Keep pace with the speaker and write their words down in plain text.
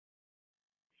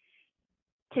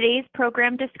Today's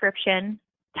program description,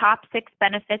 top 6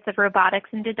 benefits of robotics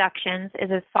and deductions,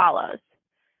 is as follows.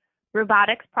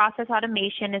 Robotics process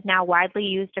automation is now widely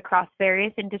used across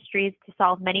various industries to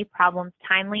solve many problems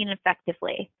timely and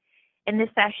effectively. In this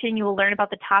session, you will learn about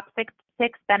the top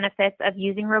six benefits of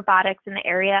using robotics in the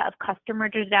area of customer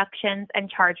deductions and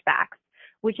chargebacks,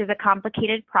 which is a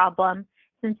complicated problem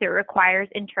since it requires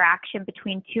interaction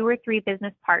between 2 or 3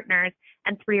 business partners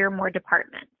and 3 or more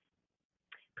departments.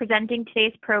 Presenting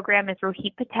today's program is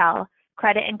Rohit Patel,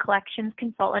 Credit and Collections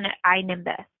Consultant at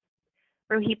iNymbus.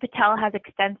 Rohit Patel has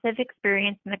extensive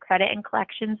experience in the credit and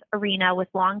collections arena with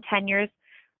long tenures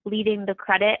leading the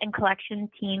credit and collection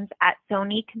teams at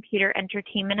Sony Computer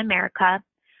Entertainment America,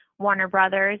 Warner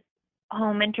Brothers,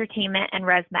 Home Entertainment, and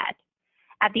ResMed.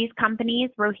 At these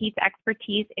companies, Rohit's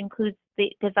expertise includes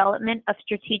the development of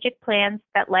strategic plans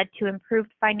that led to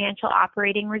improved financial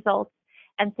operating results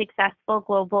and successful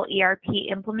global ERP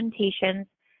implementations,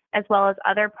 as well as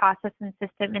other process and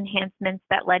system enhancements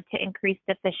that led to increased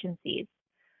efficiencies.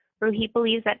 Rohit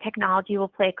believes that technology will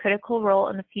play a critical role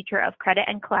in the future of credit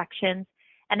and collections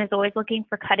and is always looking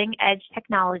for cutting-edge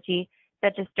technology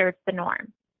that disturbs the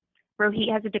norm.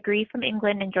 Rohit has a degree from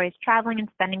England and enjoys traveling and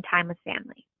spending time with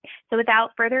family. So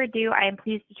without further ado, I am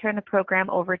pleased to turn the program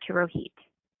over to Rohit.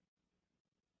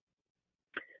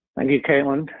 Thank you,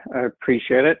 Caitlin. I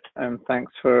appreciate it, and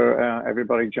thanks for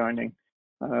everybody joining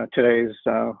today's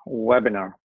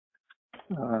webinar.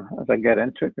 As I get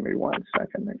into it, give me 1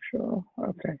 second, make sure.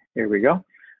 Okay, here we go.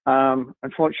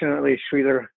 Unfortunately,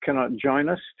 Sridhar cannot join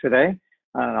us today,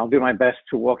 and I'll do my best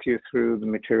to walk you through the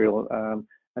material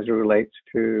as it relates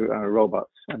to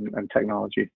robots and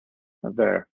technology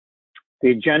there.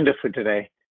 The agenda for today,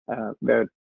 the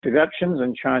deductions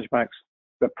and chargebacks,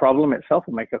 the problem itself,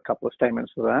 will make a couple of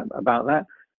statements about that.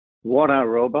 What are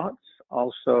robots,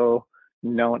 also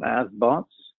known as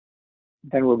bots?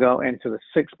 Then we'll go into the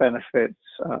 6 benefits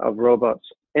of robots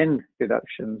in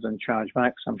deductions and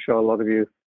chargebacks. I'm sure a lot of you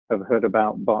have heard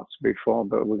about bots before,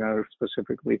 but we're going to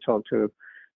specifically talk to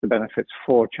the benefits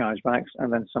for chargebacks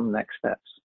and then some next steps.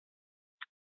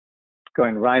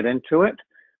 Going right into it,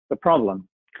 the problem.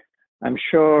 I'm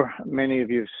sure many of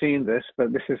you have seen this,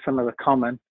 but this is some of the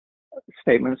common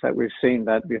statements that we've seen,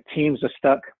 that your teams are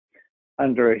stuck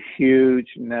under a huge,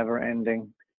 never-ending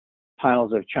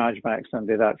piles of chargebacks and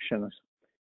deductions.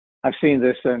 I've seen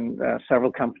this in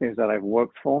several companies that I've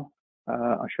worked for,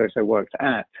 or should I say worked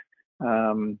at.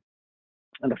 And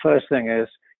the first thing is,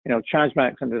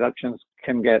 chargebacks and deductions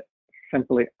can get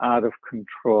simply out of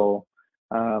control.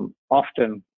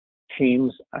 Often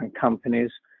teams and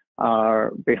companies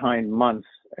are behind months,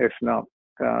 if not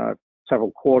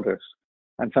several quarters.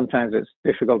 And sometimes it's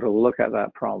difficult to look at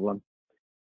that problem.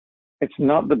 It's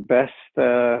not the best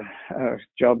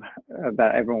job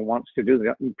that everyone wants to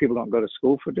do. People don't go to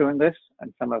school for doing this,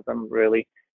 and some of them really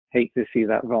hate to see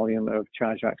that volume of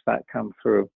chargebacks that come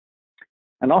through.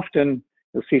 And often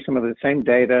you'll see some of the same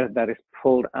data that is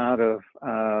pulled out of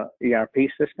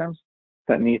ERP systems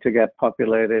that need to get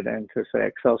populated into, say,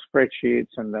 Excel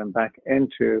spreadsheets and then back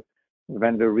into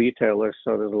vendor retailers.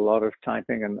 So there's a lot of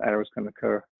typing and errors can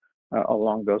occur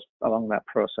along that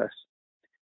process.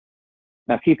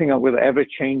 Now, keeping up with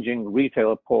ever-changing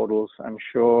retailer portals, I'm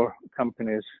sure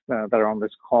companies that are on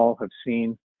this call have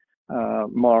seen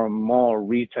more and more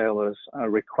retailers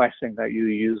requesting that you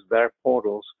use their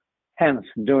portals. Hence,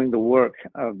 doing the work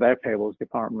of their payables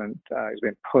department is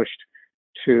being pushed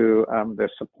to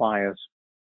their suppliers.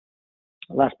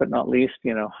 Last but not least,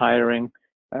 hiring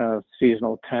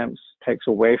seasonal temps takes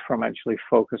away from actually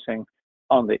focusing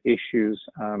on the issues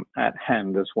at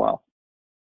hand as well.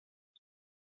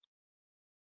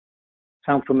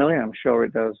 Sound familiar? I'm sure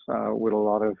it does with a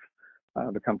lot of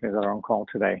the companies that are on call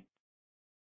today.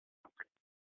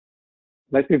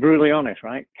 Let's be brutally honest,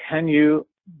 right? Can you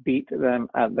beat them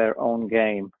at their own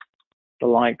game? The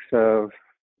likes of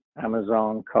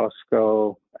Amazon,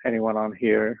 Costco, anyone on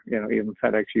here, even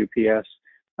FedEx, UPS,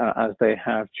 as they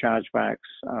have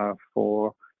chargebacks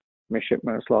for missed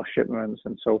shipments, lost shipments,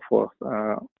 and so forth,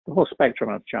 the whole spectrum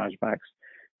of chargebacks.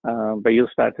 But you'll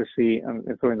start to see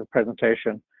during the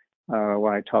presentation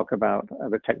when I talk about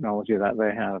the technology that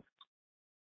they have.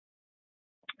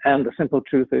 And the simple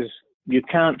truth is, you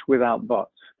can't without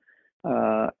bots.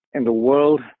 In the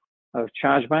world of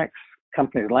chargebacks,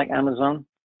 companies like Amazon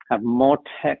have more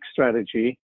tech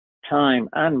strategy, time,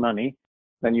 and money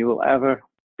than you will ever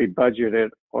be budgeted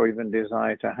or even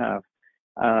desire to have.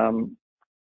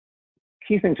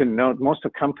 Key thing to note, most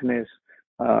of the companies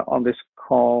on this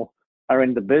call are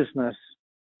in the business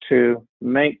to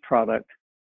make product,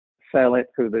 sell it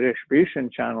through the distribution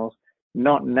channels,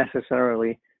 not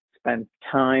necessarily spend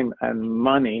time and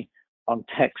money on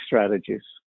tech strategies.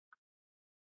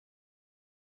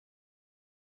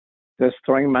 Does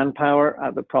throwing manpower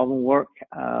at the problem work?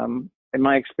 In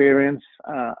my experience,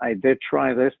 I did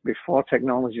try this before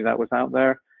technology that was out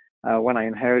there. When I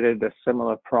inherited a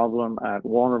similar problem at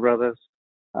Warner Brothers,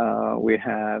 we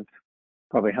had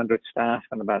probably 100 staff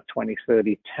and about 20,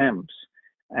 30 temps.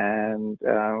 And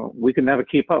we could never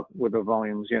keep up with the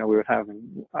volumes. You know, we would have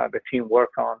the team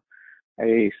work on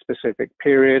a specific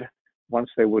period. Once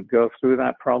they would go through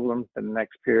that problem, the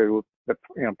next period, the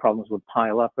problems would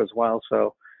pile up as well.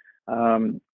 So,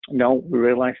 no, we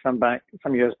realized some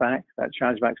years back that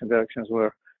chargebacks and deductions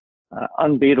were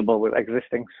unbeatable with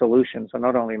existing solutions, so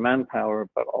not only manpower,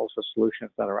 but also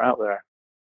solutions that are out there.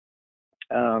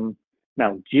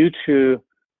 Now, due to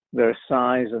their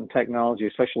size and technology,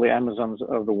 especially Amazon's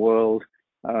of the world,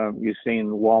 you've seen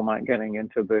Walmart getting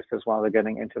into this as well. They're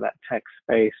getting into that tech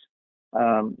space.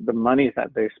 The money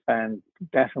that they spend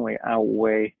definitely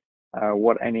outweigh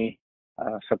what any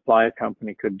supplier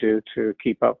company could do to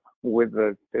keep up with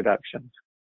the deductions.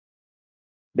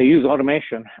 They use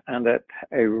automation and a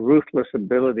ruthless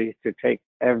ability to take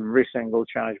every single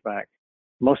chargeback.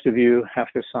 Most of you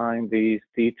have to sign these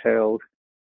detailed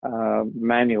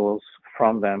manuals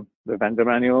from them, the vendor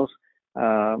manuals.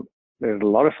 There's a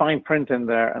lot of fine print in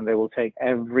there, and they will take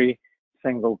every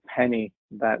single penny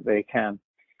that they can.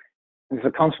 It's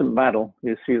a constant battle.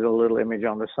 You see the little image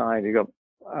on the side. You got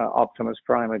Optimus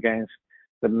Prime against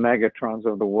the Megatrons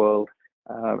of the world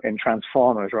in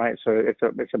Transformers, right? So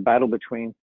it's a battle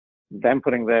between them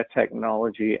putting their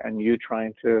technology and you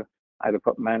trying to either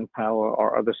put manpower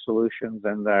or other solutions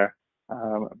in there.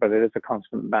 But it is a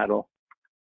constant battle.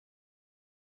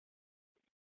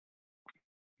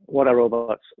 What are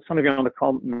robots? Some of you on the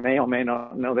call may or may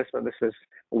not know this, but this is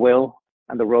Will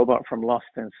and the robot from Lost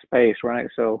in Space, right?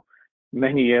 So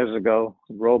many years ago,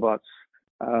 robots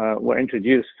were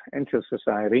introduced into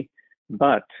society,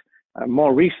 but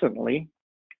more recently,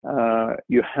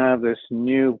 you have this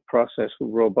new process,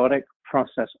 robotic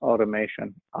process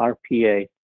automation, RPA.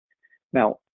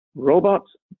 Now, robots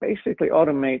basically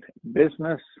automate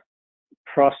business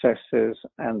processes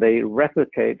and they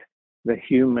replicate the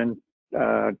human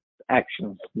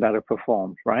actions that are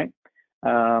performed, right?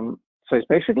 So it's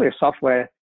basically a software.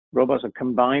 Robots are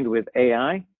combined with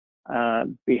AI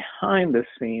behind the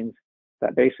scenes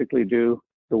that basically do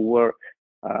the work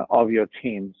of your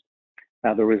teams.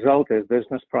 Now, the result is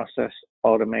business process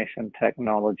automation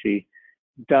technology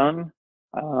done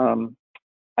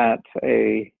at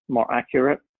a more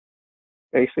accurate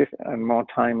basis and more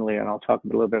timely, and I'll talk a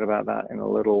little bit about that in a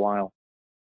little while.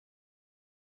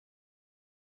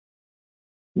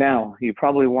 Now, you're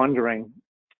probably wondering,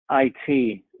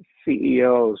 IT,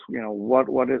 CEOs,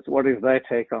 what is their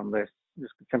take on this?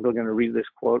 Just simply going to read this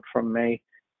quote from May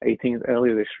 18th,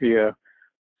 earlier this year.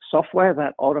 Software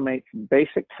that automates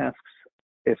basic tasks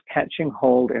is catching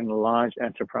hold in large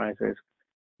enterprises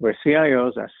where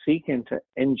CIOs are seeking to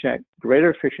inject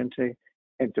greater efficiency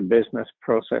into business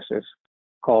processes,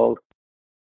 called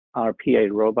RPA,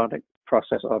 robotic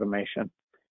process automation.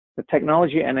 The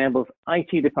technology enables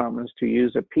IT departments to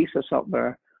use a piece of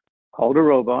software called a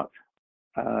robot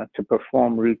to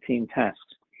perform routine tasks.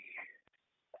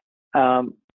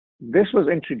 This was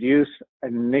introduced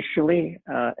initially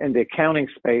in the accounting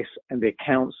space and the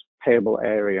accounts payable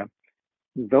area.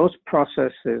 Those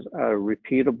processes are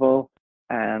repeatable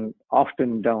and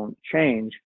often don't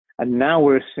change. And now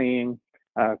we're seeing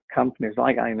companies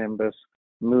like iNymbus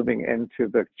moving into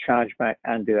the chargeback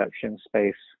and deduction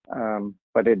space.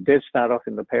 But it did start off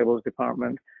in the payables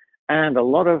department. And a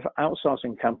lot of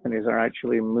outsourcing companies are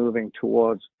actually moving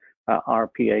towards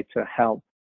RPA to help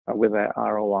with their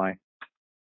ROI.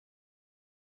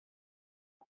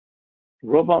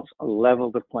 Robots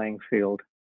level the playing field.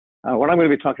 What I'm going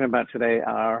to be talking about today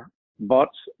are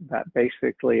bots that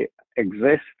basically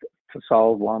exist to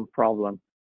solve one problem,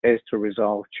 is to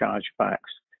resolve chargebacks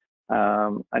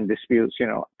and disputes,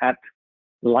 at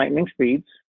lightning speeds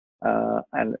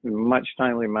and in much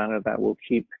timely manner that will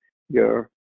keep your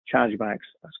chargebacks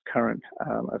as current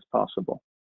as possible.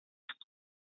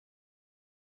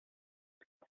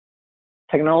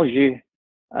 Technology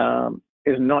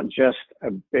is not just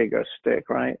a bigger stick,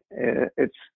 right?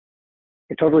 It's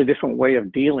a totally different way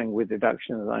of dealing with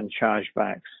deductions and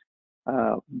chargebacks.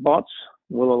 Bots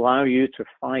will allow you to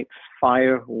fight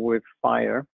fire with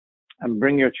fire and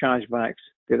bring your chargebacks,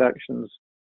 deductions,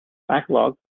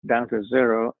 backlog down to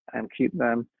zero and keep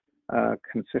them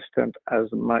consistent as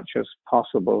much as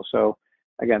possible. So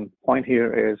again, point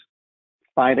here is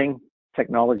fighting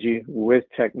technology with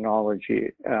technology.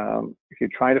 If you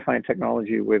try to find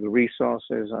technology with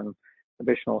resources and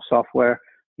additional software,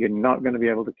 you're not going to be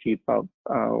able to keep up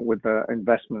with the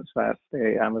investments that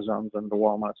the Amazons and the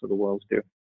Walmarts of the world do.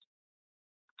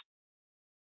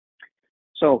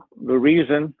 So the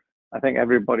reason I think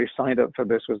everybody signed up for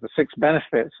this was the 6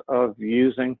 benefits of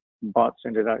using bots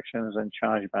in deductions and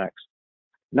chargebacks.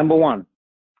 Number 1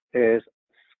 is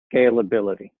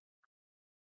scalability.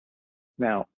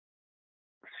 Now,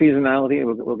 seasonality,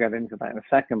 we'll get into that in a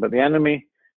second, but the enemy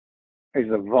is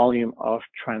the volume of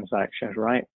transactions,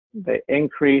 right? They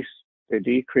increase, they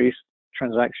decrease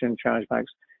transaction chargebacks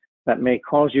that may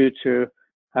cause you to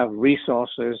have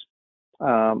resources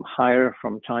higher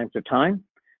from time to time.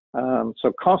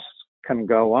 So costs can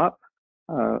go up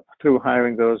through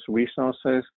hiring those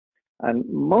resources. And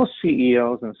most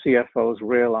CEOs and CFOs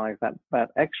realize that that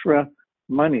extra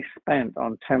money spent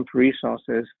on temp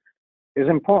resources is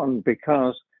important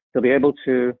because they'll be able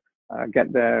to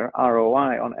get their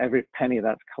ROI on every penny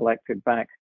that's collected back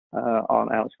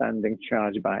on outstanding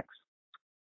chargebacks.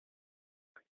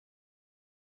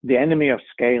 The enemy of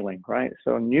scaling, right?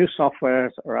 So new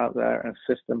softwares are out there and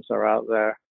systems are out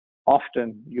there.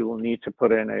 Often you will need to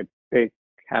put in a big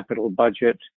capital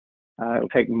budget. It'll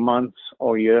take months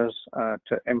or years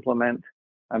to implement.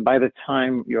 And by the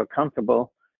time you're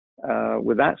comfortable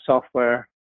with that software,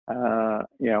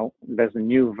 there's a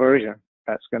new version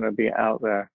that's going to be out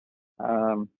there.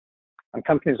 And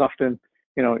companies often,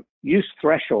 use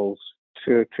thresholds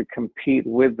to compete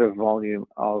with the volume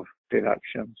of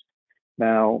deductions.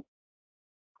 Now,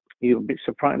 you'll be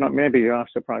surprised, maybe you are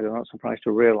surprised or not surprised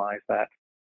to realize that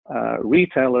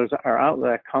retailers are out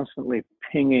there constantly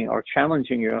pinging or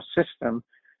challenging your system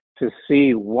to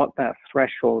see what that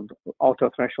threshold, auto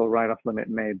threshold write-off limit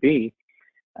may be.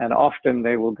 And often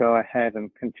they will go ahead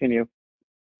and continue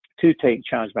to take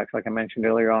chargebacks, like I mentioned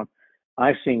earlier on.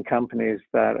 I've seen companies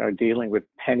that are dealing with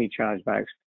penny chargebacks.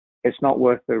 It's not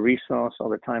worth the resource or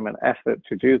the time and effort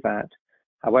to do that.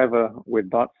 However, with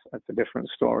bots, it's a different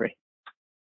story.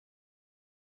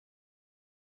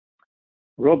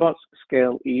 Robots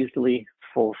scale easily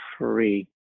for free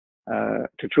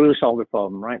to truly solve the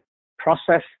problem, right?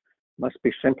 Process must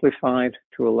be simplified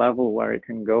to a level where it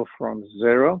can go from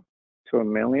 0 to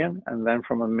 1 million, and then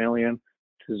from 1 million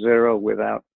to 0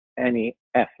 without any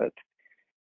effort.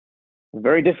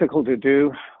 Very difficult to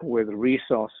do with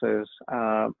resources,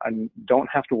 and don't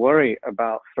have to worry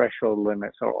about threshold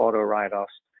limits or auto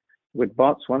write-offs. With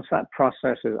bots, once that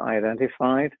process is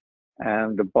identified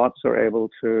and the bots are able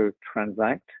to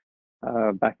transact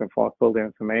back and forth, build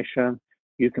information,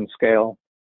 you can scale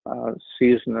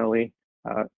seasonally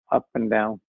up and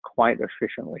down quite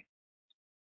efficiently.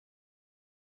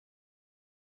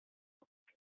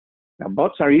 Now,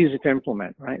 bots are easy to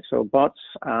implement, right? So bots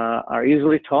are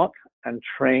easily taught and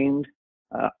trained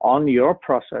on your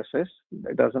processes.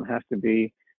 It doesn't have to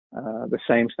be the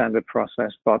same standard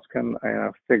process. Bots can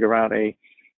figure out a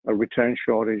return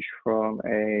shortage from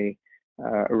a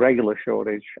regular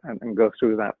shortage and go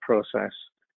through that process.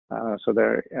 So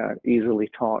they're easily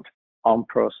taught on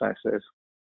processes.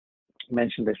 I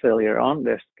mentioned this earlier on.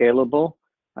 They're scalable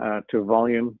to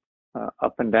volume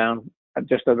up and down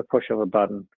just at the push of a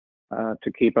button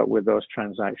to keep up with those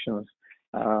transactions.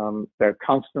 They're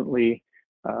constantly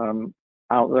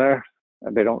out there.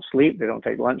 They don't sleep. They don't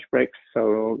take lunch breaks.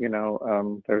 So,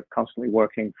 they're constantly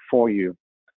working for you.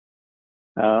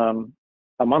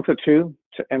 A month or 2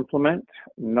 to implement,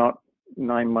 not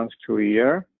 9 months to a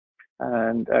year.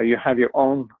 And you have your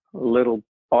own little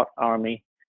bot army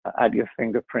at your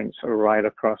fingerprints right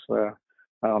across the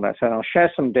that. So I'll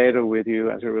share some data with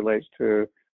you as it relates to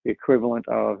the equivalent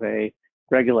of a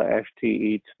regular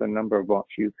FTE to the number of bots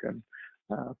you can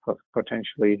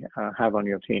potentially have on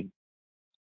your team.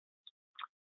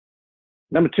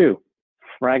 Number 2,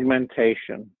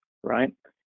 fragmentation, right?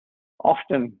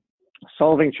 Often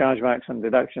solving chargebacks and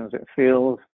deductions, it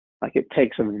feels like it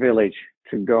takes a village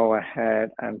to go ahead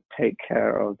and take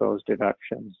care of those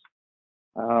deductions.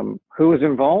 Who is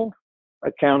involved?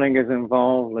 Accounting is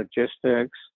involved,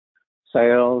 logistics,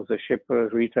 sales, the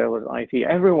shippers, retailers, IT.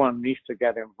 Everyone needs to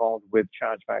get involved with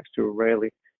chargebacks to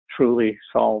really, truly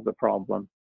solve the problem.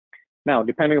 Now,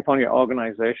 depending upon your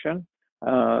organization,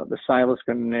 the silos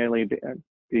can nearly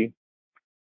be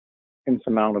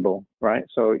insurmountable, right?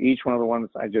 So each one of the ones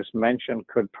I just mentioned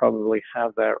could probably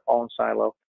have their own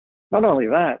silo. Not only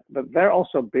that, but they're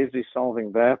also busy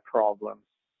solving their problems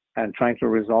and trying to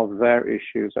resolve their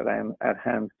issues at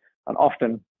hand, and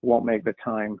often won't make the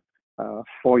time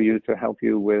for you to help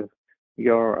you with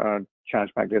your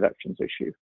chargeback deductions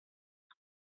issue.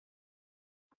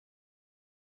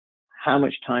 How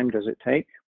much time does it take?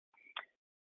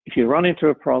 If you run into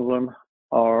a problem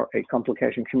or a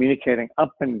complication, communicating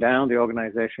up and down the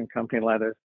organization company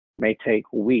ladders may take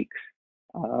weeks.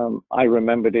 I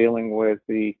remember dealing with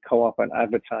the co-op and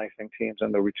advertising teams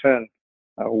and the return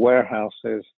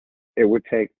warehouses. It would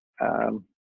take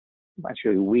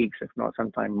actually weeks, if not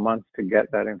sometimes months, to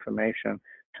get that information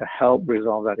to help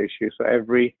resolve that issue. So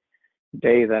every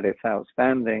day that it's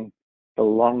outstanding, the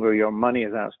longer your money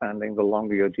is outstanding, the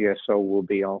longer your DSO will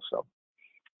be also.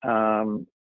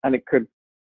 And it could,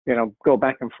 go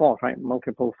back and forth, right?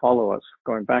 Multiple follow-ups,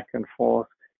 going back and forth.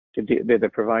 Did they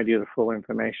provide you the full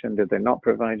information? Did they not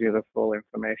provide you the full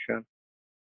information?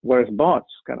 Whereas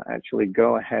bots can actually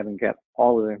go ahead and get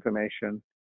all of the information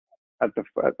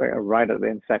right at the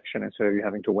inception instead of you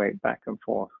having to wait back and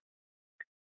forth.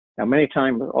 Now, many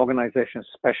times organizations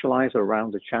specialize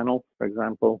around the channel. For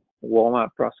example, Walmart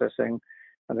processing,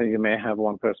 and then you may have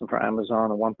one person for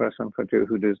Amazon and one person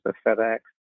who does the FedEx,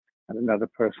 and another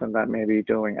person that may be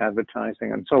doing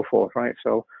advertising and so forth, right?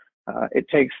 So it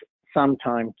takes some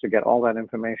time to get all that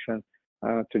information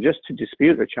to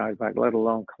dispute the chargeback, let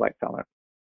alone collect on it.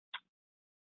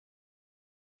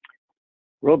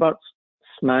 Robots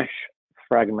smash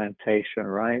fragmentation,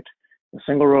 right? A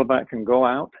single robot can go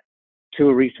out to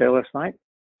a retailer site.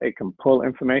 It can pull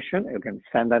information. It can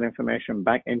send that information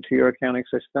back into your accounting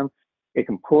system. It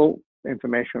can pull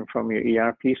information from your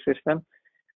ERP system.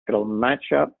 It'll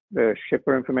match up the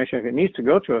shipper information. If it needs to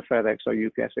go to a FedEx or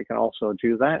UPS, it can also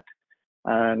do that.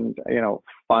 And,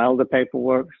 file the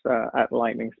paperwork at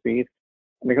lightning speed.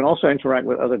 And it can also interact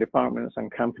with other departments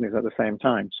and companies at the same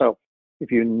time. So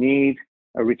if you need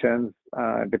a returns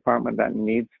department that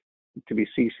needs to be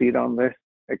CC'd on this,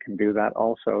 it can do that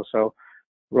also. So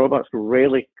robots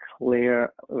really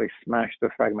clearly smash the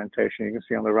fragmentation. You can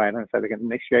see on the right hand side, they can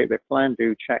initiate, they plan,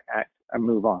 do, check, act, and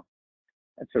move on.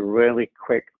 It's a really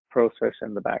quick process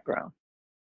in the background.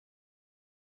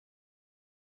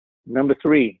 Number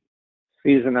 3,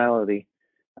 seasonality.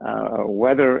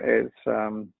 Whether it's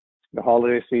the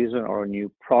holiday season or a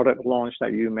new product launch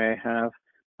that you may have,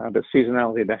 but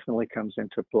seasonality definitely comes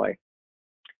into play.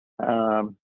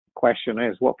 Question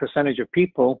is, what percentage of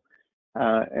people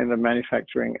in the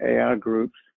manufacturing AR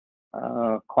groups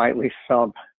quietly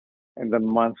sub in the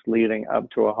months leading up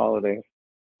to a holiday?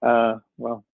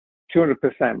 Well,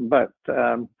 200%, but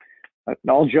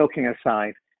all joking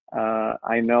aside,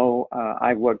 I know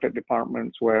I've worked at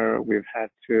departments where we've had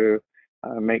to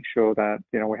make sure that,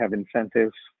 we have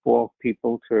incentives for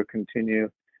people to continue,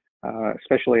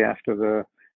 especially after the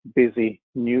busy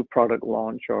new product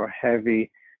launch or heavy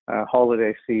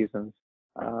holiday seasons,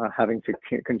 having to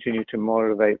continue to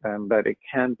motivate them, but it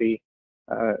can be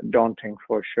daunting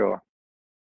for sure.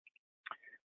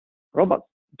 Robots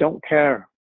don't care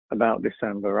about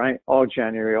December, right? Or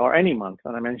January or any month.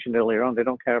 And I mentioned earlier on, they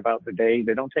don't care about the day.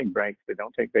 They don't take breaks. They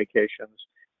don't take vacations.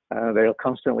 They're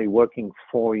constantly working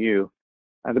for you.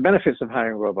 And the benefits of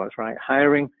hiring robots, right?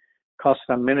 Hiring costs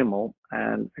are minimal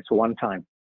and it's one time.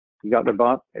 You got the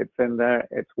bot, it's in there,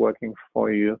 it's working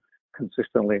for you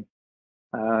consistently.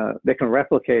 They can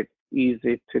replicate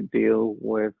easy to deal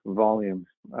with volumes.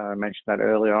 I mentioned that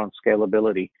earlier on,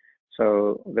 scalability.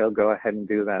 So they'll go ahead and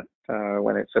do that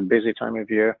when it's a busy time of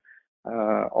year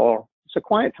or it's a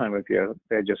quiet time of year.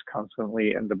 They're just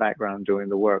constantly in the background doing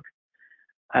the work.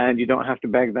 And you don't have to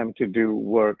beg them to do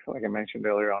work, like I mentioned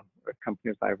earlier on, with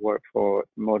companies I've worked for,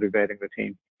 motivating the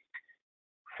team.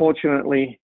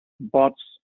 Fortunately, bots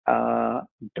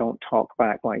don't talk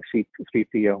back like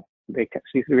C3PO.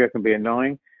 C3PO can be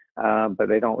annoying, but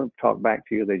they don't talk back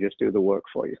to you. They just do the work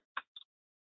for you.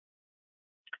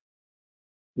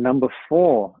 Number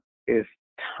 4 is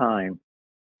time.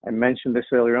 I mentioned this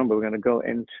earlier on, but we're going to go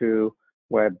into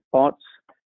where bots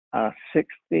are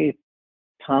 60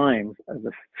 times as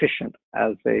efficient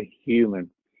as a human.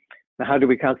 Now, how do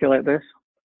we calculate this?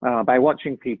 By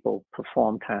watching people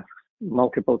perform tasks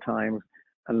multiple times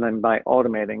and then by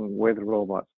automating with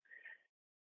robots.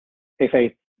 If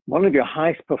one of your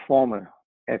highest performers,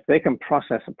 if they can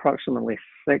process approximately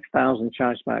 6,000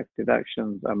 chargeback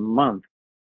deductions a month,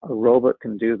 a robot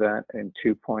can do that in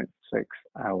 2.6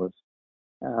 hours.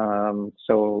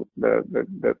 So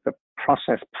the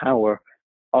process power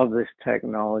of this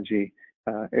technology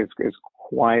is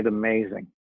quite amazing.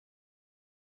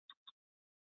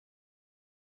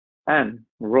 And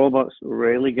robots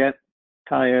rarely get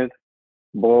tired,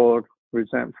 bored,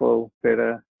 resentful,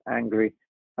 bitter, angry,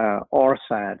 or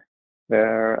sad.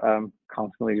 They're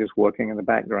constantly just working in the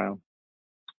background.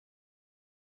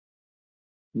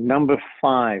 Number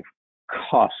 5,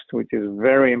 cost, which is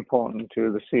very important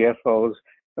to the CFOs,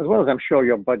 as well as I'm sure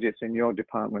your budgets in your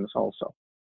departments also.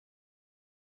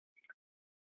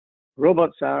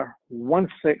 robots are 1/6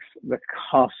 the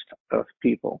cost of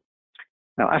people.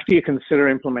 Now, after you consider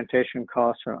implementation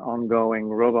costs and ongoing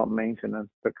robot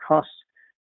maintenance, the costs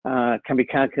can be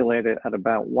calculated at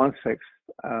about 1/6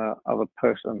 of a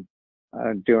person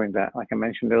doing that. Like I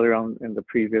mentioned earlier on in the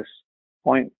previous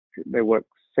point, they work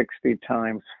 60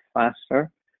 times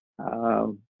faster.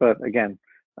 But again,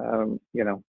 you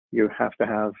know, you have to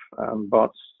have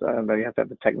bots, but you have to have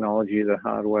the technology, the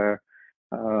hardware,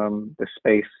 the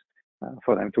space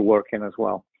for them to work in as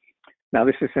well. Now,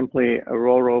 this is simply a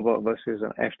raw robot versus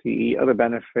an FTE. Other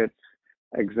benefits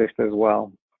exist as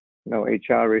well. No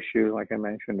HR issues, like I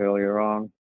mentioned earlier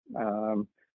on,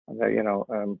 you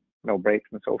know, no breaks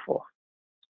and so forth.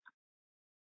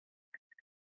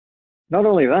 Not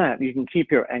only that, you can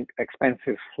keep your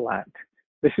expenses flat.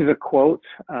 This is a quote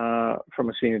from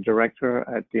a senior director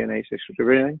at D&H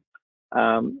Distributing.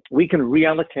 We can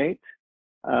reallocate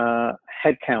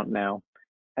headcount now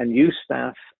and use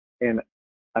staff in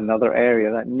another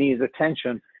area that needs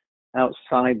attention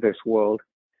outside this world.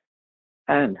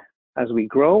 And as we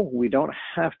grow, we don't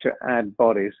have to add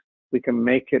bodies. We can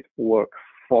make it work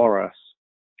for us.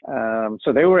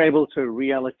 So they were able to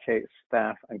reallocate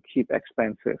staff and keep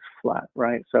expenses flat,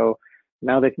 right? So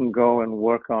now they can go and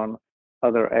work on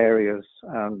other areas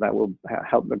that will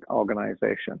help the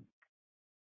organization.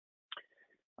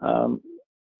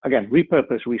 Again,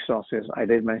 repurpose resources. I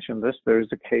did mention this. There is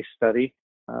a case study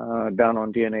done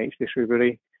on D&H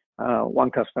Distributing.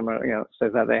 One customer, you know,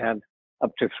 says that they had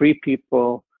up to 3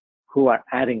 people who are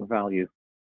adding value.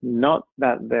 Not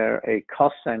that they're a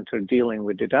cost center dealing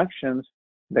with deductions,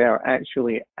 they are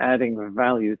actually adding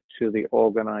value to the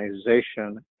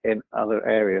organization in other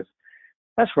areas.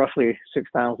 That's roughly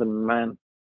 6,000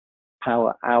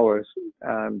 manpower hours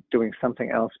doing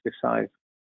something else besides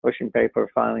pushing paper,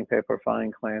 filing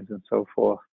claims, and so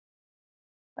forth.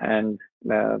 And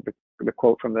the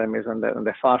quote from them is, and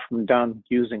they're far from done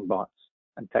using bots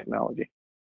and technology.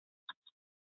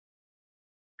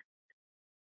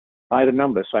 By the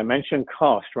numbers, so I mentioned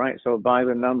cost, right? So by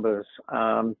the numbers,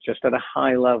 just at a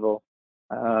high level,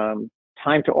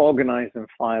 time to organize and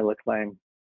file a claim,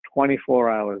 24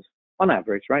 hours on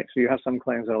average, right? So you have some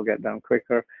claims that'll get done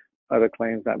quicker, other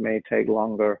claims that may take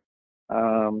longer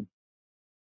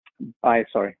by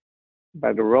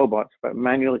the robots, but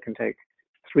manually can take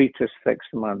 3 to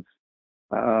 6 months.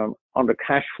 On the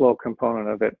cash flow component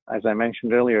of it, as I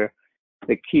mentioned earlier,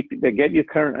 they get you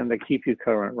current and they keep you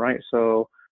current, right? So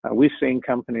we've seen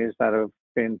companies that have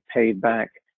been paid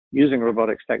back using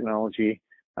robotics technology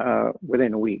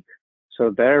within a week.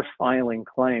 So they're filing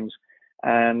claims,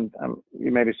 and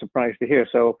you may be surprised to hear.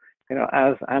 So, you know,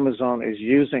 as Amazon is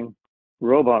using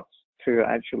robots to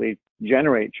actually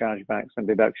generate chargebacks and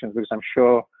deductions, because I'm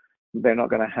sure they're not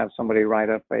going to have somebody write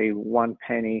up a 1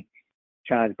 penny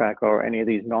chargeback or any of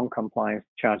these non-compliant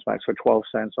chargebacks for 12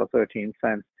 cents or 13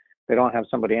 cents. They don't have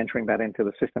somebody entering that into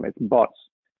the system. It's bots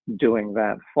doing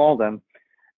that for them.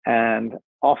 And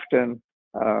often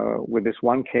with this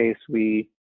one case, we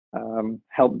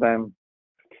helped them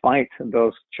fight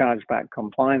those chargeback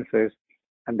compliances,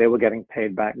 and they were getting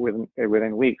paid back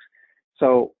within weeks.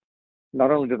 So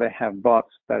not only do they have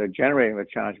bots that are generating the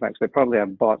chargebacks, they probably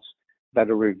have bots that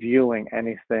are reviewing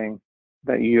anything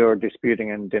that you're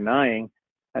disputing and denying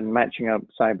and matching up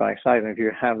side by side. And if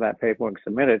you have that paperwork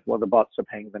submitted, well, the bots are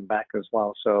paying them back as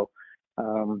well. So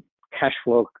cash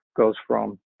flow goes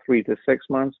from 3 to 6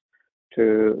 months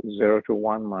to 0 to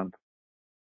 1 month.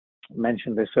 I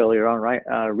mentioned this earlier on, right?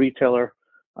 Retailer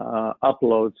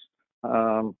uploads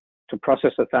to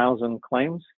process 1,000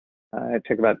 claims. It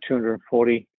takes about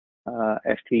 240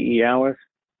 FTE hours,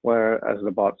 whereas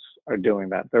the bots are doing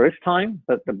that. There is time,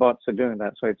 but the bots are doing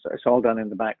that. So it's all done in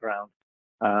the background.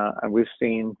 And we've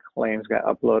seen claims get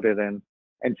uploaded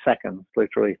in seconds,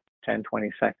 literally 10,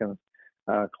 20 seconds.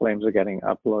 Claims are getting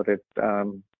uploaded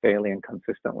daily and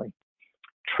consistently.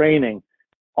 Training,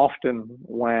 often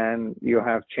when you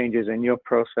have changes in your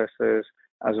processes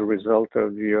as a result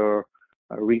of your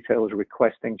retailers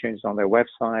requesting changes on their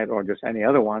website or just any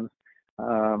other ones,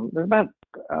 there's about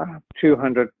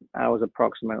 200 hours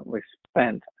approximately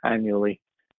spent annually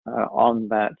on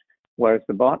that, whereas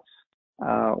the bots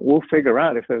will figure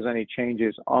out if there's any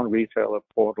changes on retailer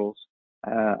portals,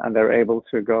 and they're able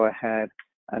to go ahead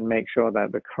and make sure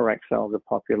that the correct cells are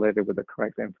populated with the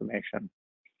correct information.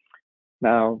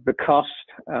 Now, the cost,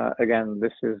 again,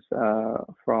 this is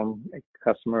from a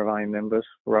customer of iNymbus,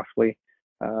 roughly.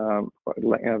 They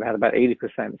had about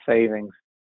 80% savings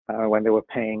when they were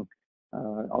paying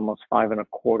almost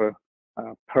 5.25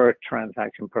 per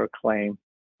transaction, per claim,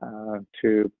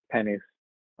 to pennies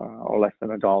or less than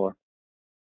 $1.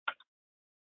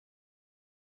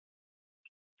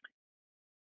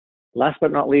 Last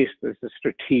but not least is the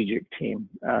strategic team.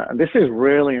 And this is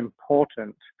really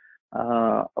important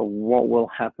of what will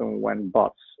happen when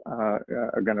bots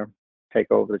are going to take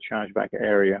over the chargeback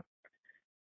area.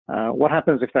 What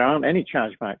happens if there aren't any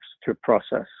chargebacks to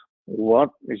process? What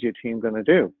is your team going to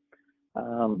do?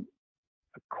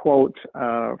 A quote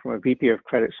from a VP of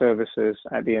Credit Services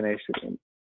at DNA: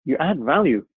 you add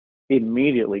value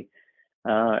immediately.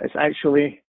 It's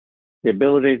actually the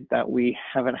ability that we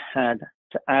haven't had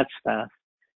to add staff.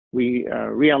 We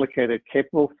reallocated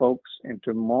capable folks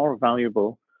into more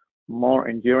valuable, more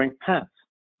enduring paths,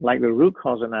 like the root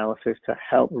cause analysis to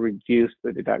help reduce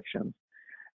the deductions.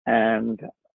 And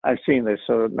I've seen this.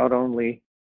 So not only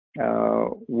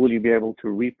will you be able to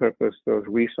repurpose those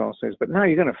resources, but now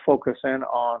you're going to focus in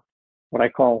on what I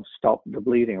call stop the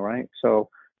bleeding, right? So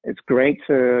it's great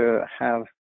to have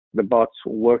the bots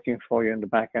working for you in the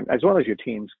back end, as well as your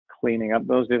teams cleaning up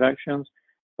those deductions,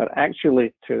 but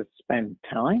actually to spend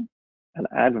time and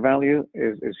add value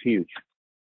is huge.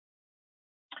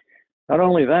 Not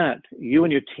only that, you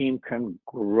and your team can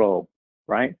grow,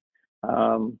 right?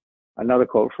 Another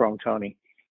quote from Tony: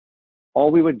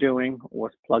 all we were doing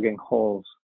was plugging holes.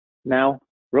 Now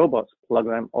robots plug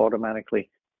them automatically.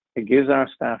 It gives our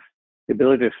staff the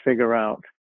ability to figure out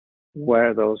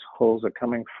where those holes are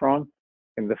coming from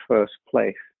in the first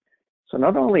place. So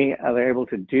not only are they able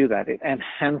to do that, it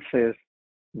enhances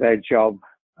their job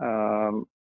to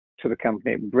the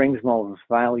company. It brings more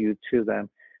value to them.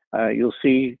 You'll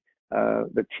see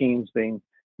the teams being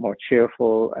more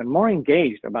cheerful and more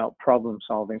engaged about problem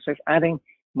solving. So it's adding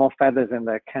more feathers in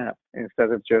their cap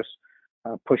instead of just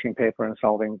pushing paper and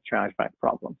solving chargeback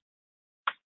problems.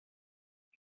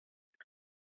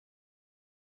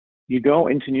 You go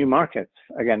into new markets.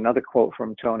 Again, another quote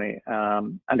from Tony,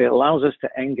 and it allows us to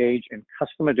engage in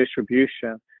customer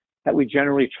distribution that we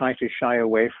generally try to shy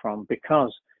away from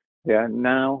because they are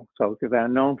known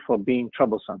for being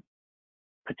troublesome,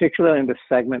 particularly in the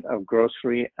segment of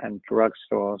grocery and drug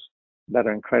stores that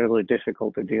are incredibly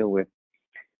difficult to deal with.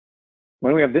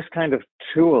 When we have this kind of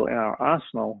tool in our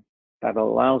arsenal, that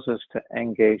allows us to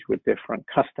engage with different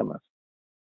customers.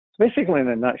 So basically, in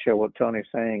a nutshell, what Tony's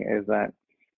saying is that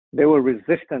they were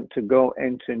resistant to go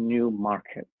into new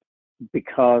markets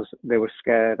because they were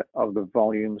scared of the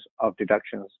volumes of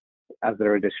deductions as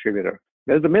they're a distributor.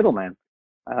 They're the middleman.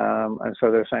 And so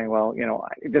they're saying, well, you know,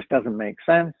 it just doesn't make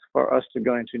sense for us to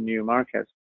go into new markets.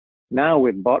 Now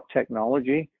with bot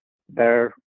technology,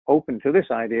 they're open to this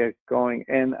idea, going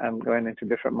in and going into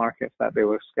different markets that they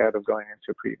were scared of going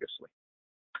into previously.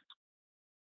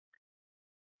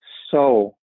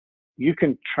 So you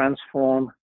can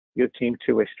transform your team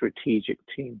to a strategic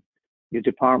team. Your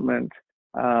department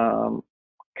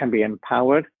can be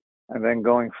empowered, and then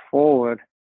going forward,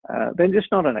 they're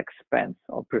just not an expense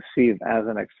or perceived as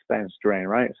an expense drain,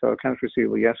 right? So accounts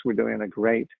receivable, yes, we're doing a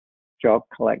great job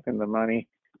collecting the money.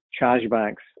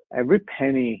 Chargebacks, every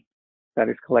penny that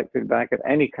is collected back at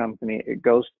any company, it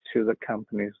goes to the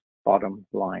company's bottom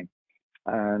line.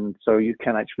 And so you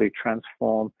can actually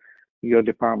transform your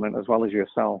department as well as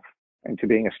yourself into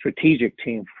being a strategic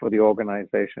team for the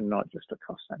organization, not just a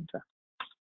cost center.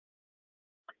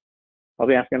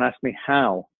 Probably going to ask me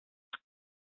how.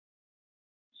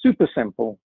 Super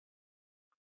simple,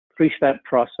 3-step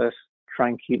process. Try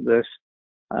and keep this.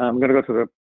 I'm going to go to the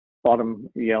bottom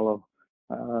yellow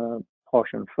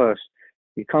portion first.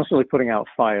 You're constantly putting out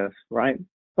fires, right?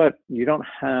 But you don't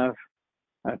have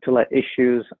to let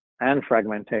issues and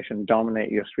fragmentation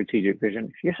dominate your strategic vision.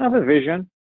 If you have a vision,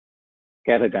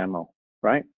 get a demo,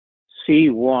 right? See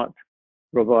what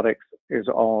robotics is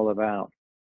all about.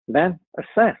 Then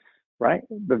assess, right?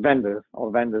 The vendors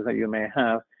that you may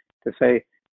have to say,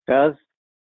 does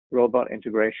robot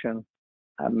integration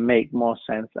make more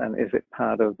sense, and is it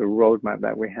part of the roadmap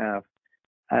that we have?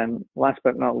 And last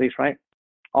but not least, right,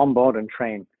 onboard and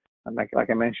train. And like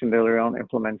I mentioned earlier on,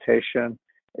 implementation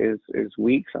is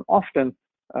weeks, and often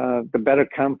the better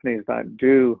companies that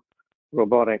do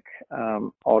robotic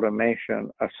automation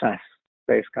are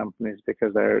SaaS-based companies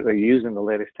because they're using the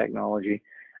latest technology.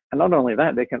 And not only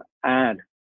that, they can add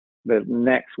the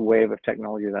next wave of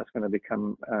technology that's going to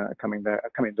become coming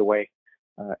the way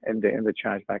in the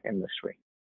chargeback industry.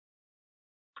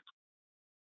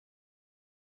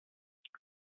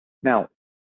 Now,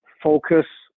 focus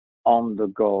on the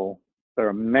goal. There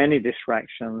are many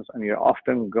distractions, and you're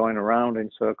often going around in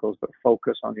circles, but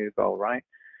focus on your goal, right?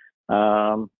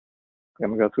 I'm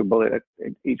going to go through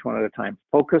each one at a time.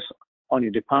 Focus on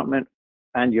your department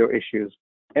and your issues.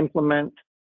 Implement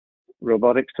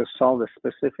robotics to solve a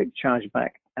specific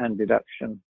chargeback and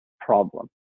deduction problem.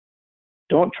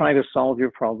 Don't try to solve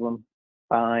your problem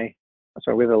by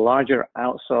So with a larger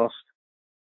outsourced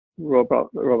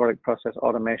robotic process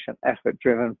automation effort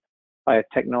driven by a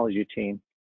technology team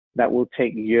that will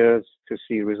take years to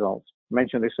see results. I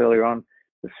mentioned this earlier on.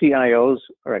 The CIOs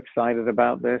are excited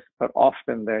about this, but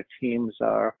often their teams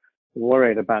are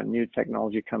worried about new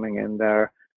technology coming in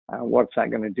there. What's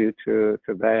that going to do to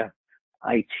their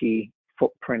IT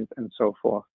footprint and so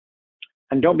forth?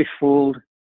 And don't be fooled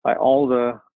by all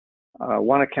the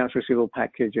one accounts receivable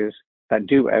packages that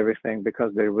do everything,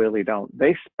 because they really don't.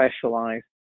 They specialize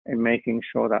in making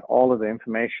sure that all of the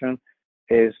information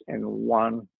is in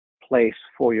one place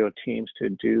for your teams to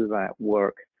do that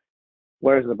work,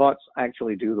 whereas the bots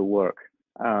actually do the work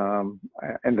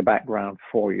in the background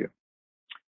for you.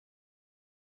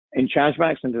 In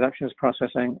chargebacks and deductions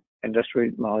processing,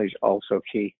 industry knowledge also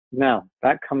key. Now,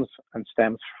 that comes and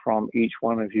stems from each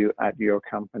one of you at your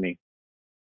company.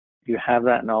 You have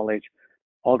that knowledge.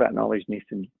 All that knowledge needs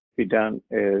to be done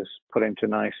is put into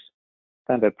nice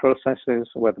standard processes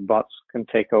where the bots can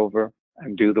take over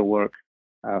and do the work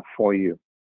for you.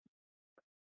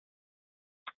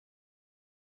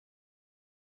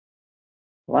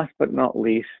 Last but not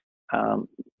least,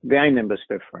 the iNymbus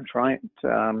difference, right?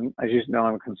 As you know,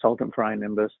 I'm a consultant for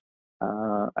iNymbus.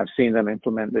 I've seen them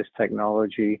implement this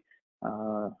technology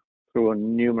through a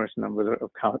numerous number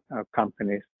of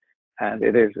companies, and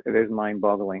it is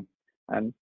mind-boggling.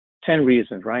 And 10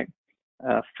 reasons, right?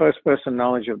 First-person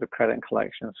knowledge of the credit and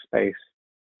collection space.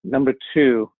 Number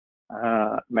two,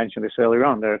 mentioned this earlier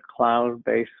on, they're a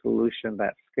cloud-based solution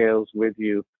that scales with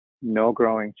you, no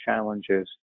growing challenges.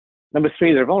 Number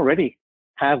three, they've already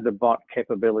have the bot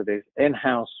capabilities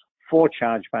in-house for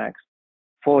chargebacks,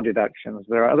 for deductions.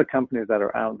 There are other companies that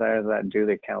are out there that do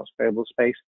the accounts payable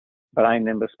space, but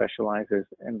iNymbus specializes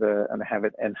in and have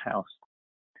it in-house.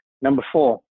 Number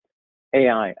four,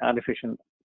 AI, artificial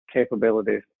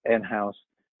capabilities in-house.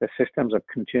 The systems are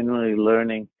continually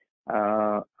learning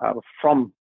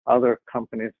from other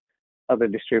companies, other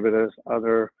distributors,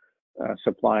 other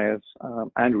suppliers,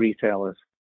 and retailers.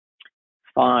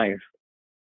 Five,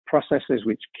 processes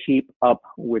which keep up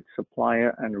with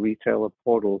supplier and retailer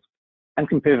portals and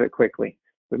can pivot quickly.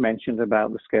 We mentioned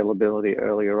about the scalability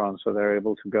earlier on, so they're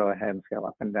able to go ahead and scale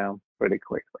up and down pretty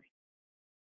quickly.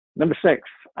 Number six,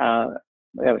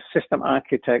 they have a system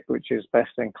architect which is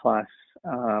best in class.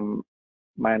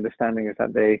 My understanding is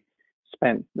that they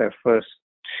spent their first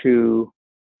 2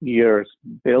 years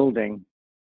building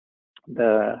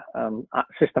the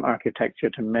system architecture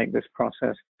to make this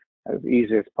process as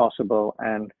easy as possible,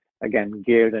 and again,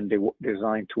 geared and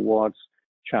designed towards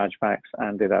chargebacks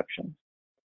and deductions.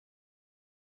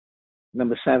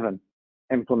 Number seven,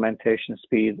 implementation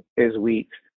speed is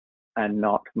weeks and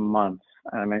not months.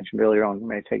 I mentioned earlier on, it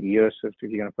may take years if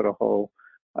you're going to put a whole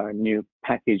new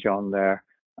package on there.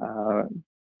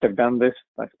 They've done this.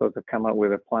 I suppose they've come up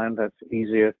with a plan that's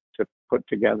easier to put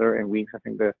together in weeks. I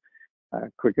think the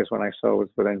quickest one I saw was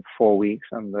within 4 weeks,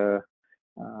 and the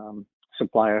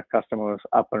supplier customer was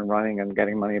up and running and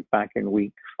getting money back in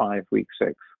week 5, week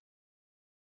 6.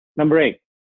 Number 8,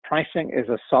 pricing is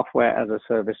a software as a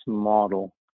service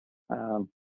model. And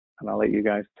I'll let you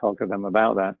guys talk to them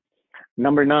about that.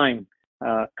 Number 9,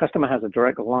 customer has a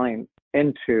direct line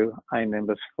into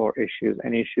iNymbus for issues.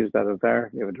 Any issues that are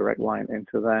there, you have a direct line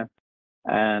into that.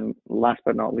 And last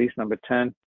but not least, number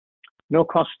 10, no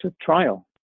cost to trial.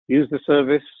 Use the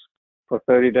service for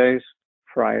 30 days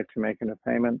prior to making a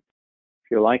payment.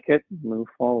 If you like it, move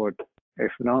forward.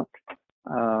 If not,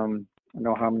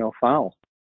 no harm, no foul.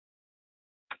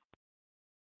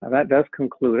 Now that does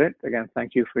conclude it. Again,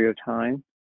 thank you for your time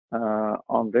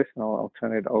on this, and I'll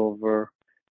turn it over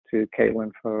to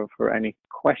Caitlin for any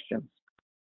questions.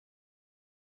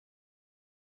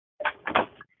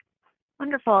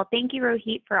 Wonderful. Thank you,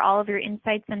 Rohit, for all of your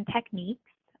insights and techniques.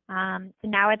 So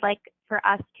now I'd like for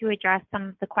us to address some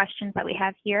of the questions that we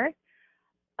have here.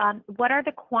 What are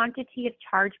the quantity of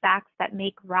chargebacks that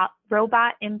make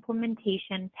robot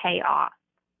implementation pay off?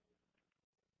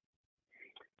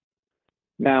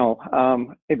 Now,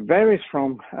 it varies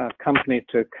from company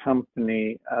to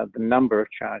company, the number of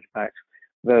chargebacks.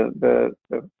 The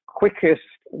quickest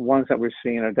ones that we're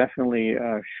seeing are definitely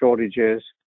shortages,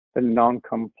 the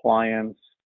non-compliance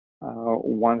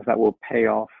ones that will pay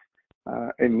off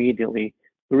immediately.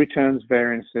 The returns,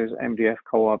 variances, MDF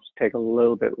co-ops take a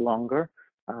little bit longer,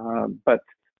 but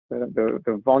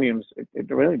the volumes, it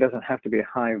really doesn't have to be a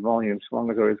high volume as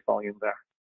long as there is volume there.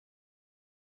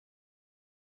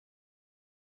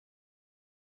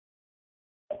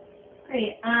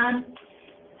 Great.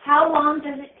 How long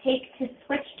does it take to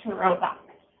switch to robots?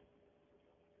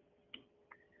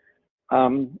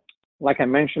 Like I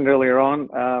mentioned earlier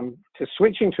on, So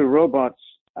switching to robots,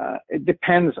 it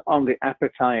depends on the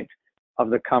appetite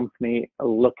of the company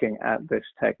looking at this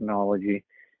technology.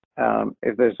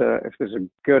 If there's a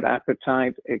good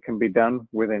appetite, it can be done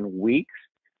within weeks.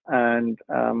 And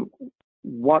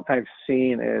what I've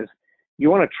seen is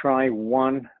you want to try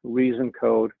one reason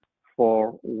code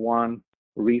for one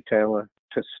retailer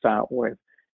to start with,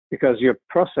 because your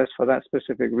process for that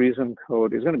specific reason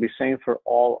code is going to be same for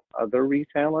all other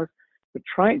retailers. But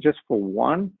try it just for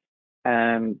one,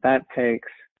 and that takes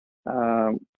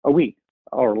a week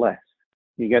or less.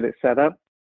 You get it set up,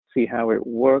 see how it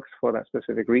works for that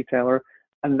specific retailer,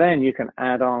 and then you can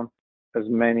add on as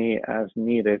many as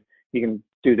needed. You can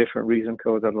do different reason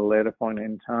codes at a later point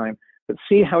in time, but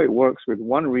see how it works with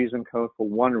one reason code for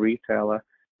one retailer,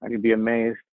 and you'd be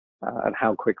amazed at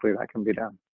how quickly that can be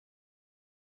done.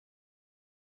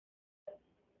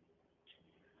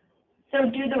 So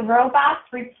do the robots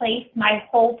replace my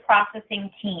whole processing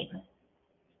team?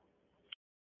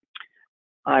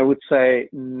 I would say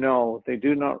no, they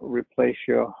do not replace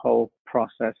your whole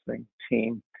processing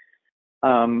team.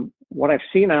 What I've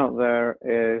seen out there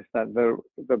is that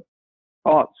the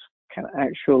bots can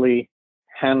actually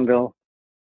handle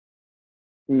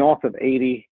north of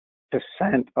 80%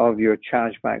 of your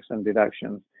chargebacks and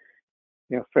deductions.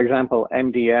 You know, for example,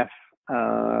 MDF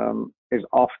is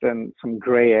often some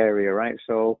gray area, right?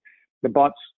 So the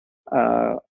bots,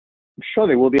 I'm sure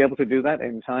they will be able to do that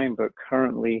in time, but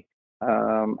currently,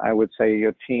 I would say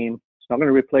your team, it's not going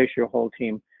to replace your whole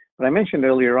team. But I mentioned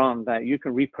earlier on that you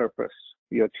can repurpose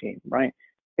your team, right?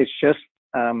 It's just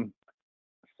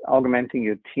augmenting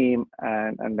your team,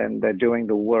 and then they're doing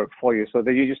the work for you. So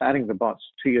that you're just adding the bots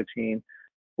to your team,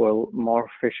 will more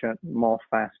efficient, more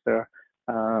faster.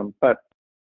 But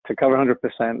to cover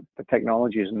 100%, the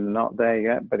technology is not there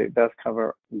yet, but it does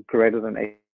cover greater than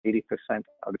 80%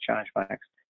 of the chargebacks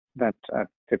that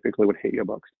typically would hit your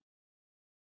books.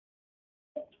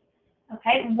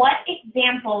 Okay, what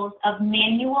examples of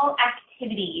manual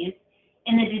activities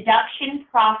in the deduction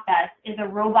process is a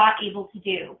robot able to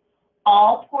do?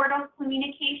 All portal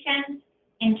communications,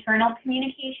 internal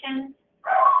communications?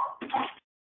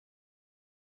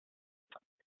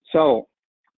 So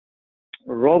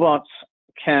robots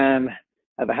can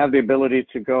have the ability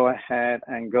to go ahead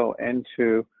and go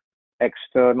into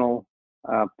external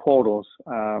portals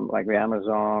like the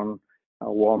Amazon,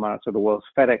 Walmart of the world,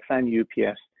 FedEx and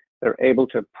UPS. They're able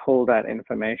to pull that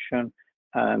information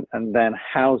and then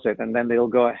house it, and then they'll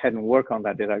go ahead and work on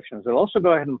that deductions. They'll also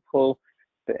go ahead and pull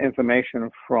the information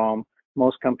from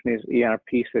most companies'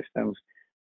 ERP systems.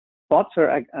 Bots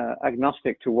are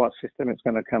agnostic to what system it's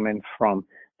going to come in from.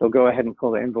 They'll go ahead and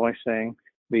pull the invoicing,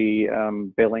 the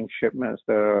billing shipments,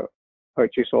 the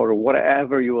purchase order,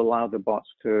 whatever you allow the bots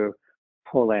to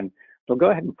pull in. They'll go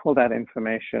ahead and pull that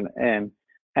information in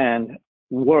and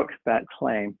work that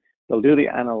claim. They'll do the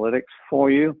analytics for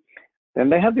you. Then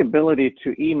they have the ability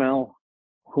to email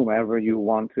whomever you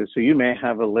want to. So you may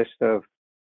have a list of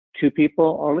 2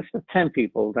 people or a list of 10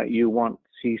 people that you want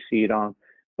CC'd on.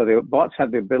 So the bots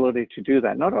have the ability to do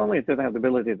that. Not only do they have the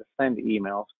ability to send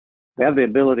emails, they have the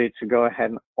ability to go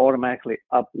ahead and automatically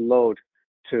upload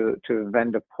to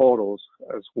vendor portals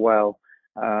as well,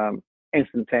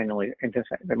 instantaneously.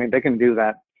 I mean, they can do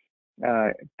that.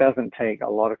 It doesn't take a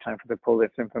lot of time for them to pull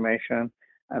this information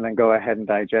and then go ahead and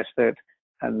digest it.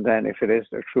 And then if it is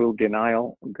a true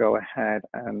denial, go ahead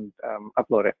and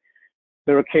upload it.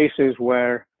 There are cases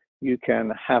where you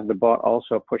can have the bot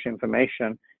also push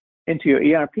information into your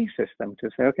ERP system to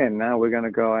say, okay, now we're going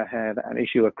to go ahead and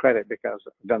issue a credit because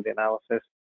we've done the analysis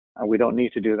and we don't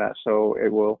need to do that. So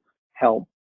it will help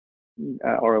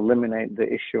or eliminate the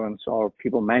issuance or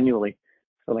people manually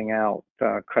filling out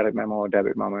credit memo or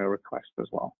debit memo requests as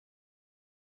well.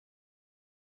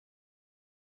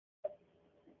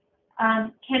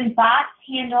 Can bots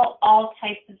handle all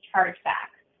types of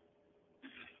chargebacks?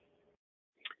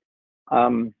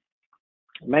 I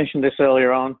mentioned this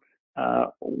earlier on.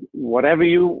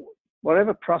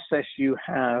 Whatever process you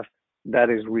have that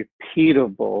is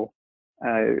repeatable,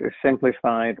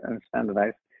 simplified and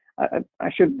standardized.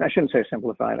 I shouldn't say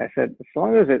simplified. I said as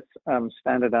long as it's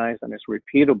standardized and it's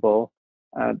repeatable,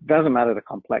 doesn't matter the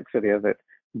complexity of it.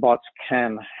 Bots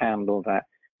can handle that.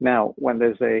 Now, when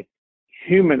there's a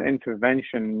human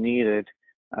intervention needed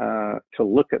to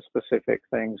look at specific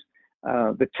things,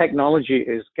 the technology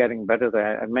is getting better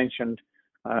there. I mentioned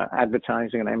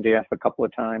advertising and MDF a couple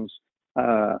of times.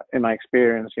 In my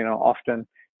experience, often,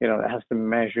 it has to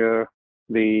measure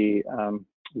the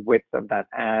width of that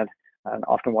ad and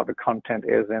often what the content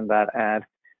is in that ad.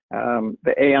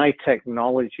 The AI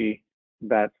technology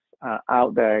that's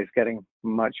out there is getting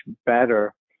much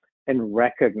better in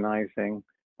recognizing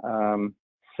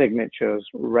signatures,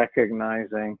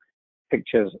 recognizing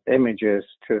pictures, images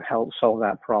to help solve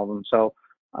that problem. So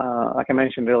like I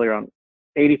mentioned earlier on,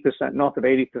 80%, north of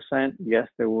 80%, yes,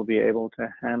 they will be able to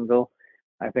handle.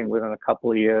 I think within a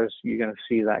couple of years, you're going to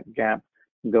see that gap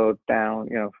go down,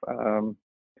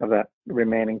 of that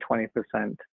remaining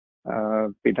 20%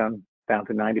 be done down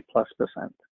to 90+%.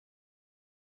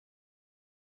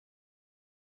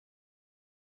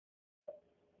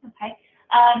 Okay.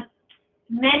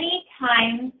 Many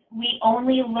times we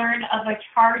only learn of a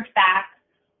chargeback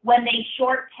when they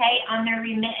short pay on their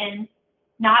remittance,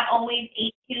 not always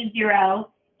 820.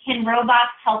 Can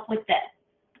robots help with this?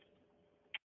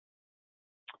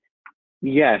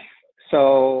 Yes.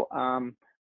 So often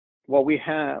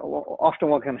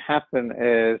what can happen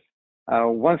is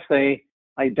once they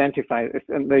identify,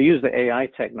 and they use the AI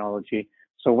technology,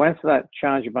 so once that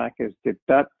chargeback is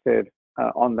deducted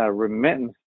on their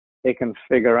remittance, they can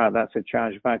figure out that's a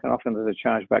chargeback, and often there's a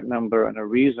chargeback number and a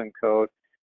reason code.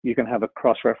 You can have a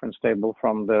cross-reference table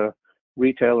from the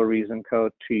retailer reason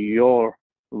code to your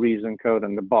reason code,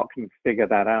 and the bot can figure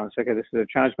that out and say, okay, this is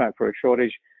a chargeback for a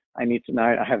shortage. I need to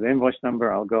know, I have the invoice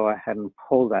number, I'll go ahead and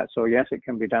pull that. So yes, it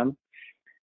can be done.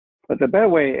 But the better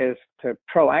way is to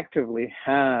proactively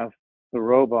have the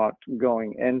robot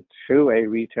going into a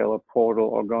retailer portal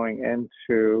or going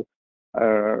into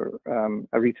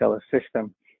a retailer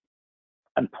system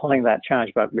and pulling that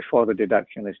chargeback before the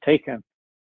deduction is taken.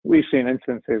 We've seen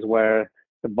instances where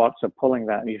the bots are pulling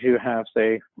that. And if you have,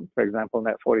 say, for example,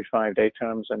 net 45-day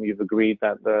terms, and you've agreed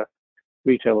that the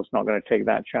retailer's not going to take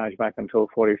that chargeback until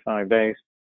 45 days,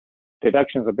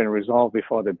 deductions have been resolved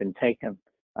before they've been taken.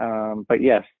 But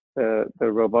yes, the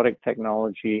robotic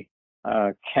technology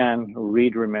can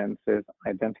read remittances,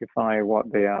 identify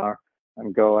what they are,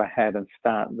 and go ahead and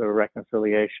start the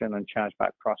reconciliation and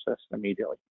chargeback process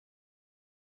immediately.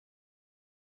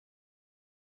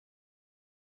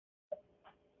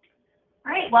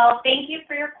 All right, well, thank you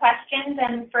for your questions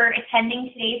and for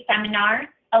attending today's seminar.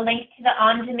 A link to the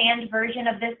on-demand version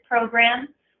of this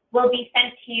program will be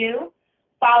sent to you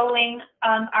following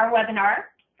our webinar.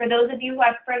 For those of you who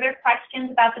have further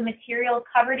questions about the material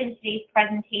covered in today's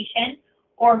presentation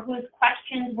or whose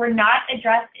questions were not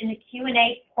addressed in the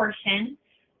Q&A portion,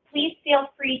 please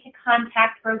feel free to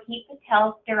contact Rohit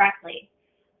Patel directly.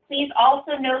 Please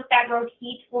also note that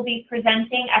Rohit will be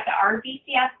presenting at the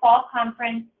RVCF Fall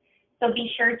Conference, so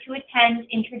be sure to attend,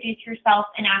 introduce yourself,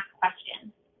 and ask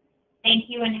questions. Thank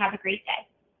you and have a great day.